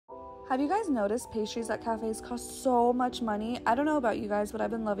Have you guys noticed pastries at cafes cost so much money? I don't know about you guys, but I've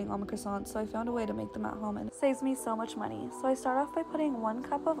been loving almond croissants, so I found a way to make them at home and it saves me so much money. So I start off by putting 1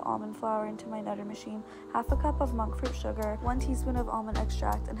 cup of almond flour into my Nutr machine, half a cup of monkfruit sugar, 1 teaspoon of almond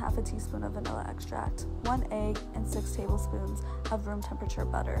extract, and half a teaspoon of vanilla extract, 1 egg, and 6 tablespoons of room temperature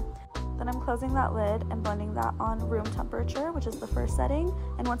butter. Then I'm closing that lid and blending that on room temperature, which is the first setting.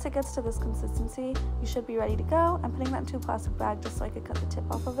 And once it gets to this consistency, you should be ready to go. I'm putting that into a plastic bag just so I could cut the tip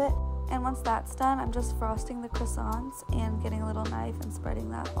off of it. And once that's done, I'm just frosting the croissants and getting a little knife and spreading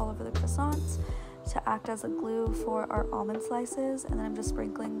that all over the croissants to act as a glue for our almond slices. And then I'm just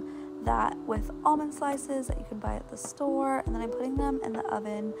sprinkling that with almond slices that you can buy at the store. And then I'm putting them in the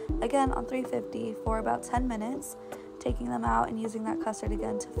oven, again on 350 for about 10 minutes. Taking them out and using that custard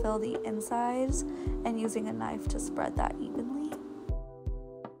again to fill the insides and using a knife to spread that evenly.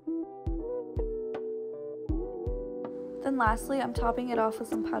 Then lastly, I'm topping it off with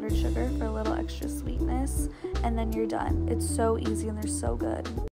some powdered sugar for a little extra sweetness, and then you're done. It's so easy and they're so good.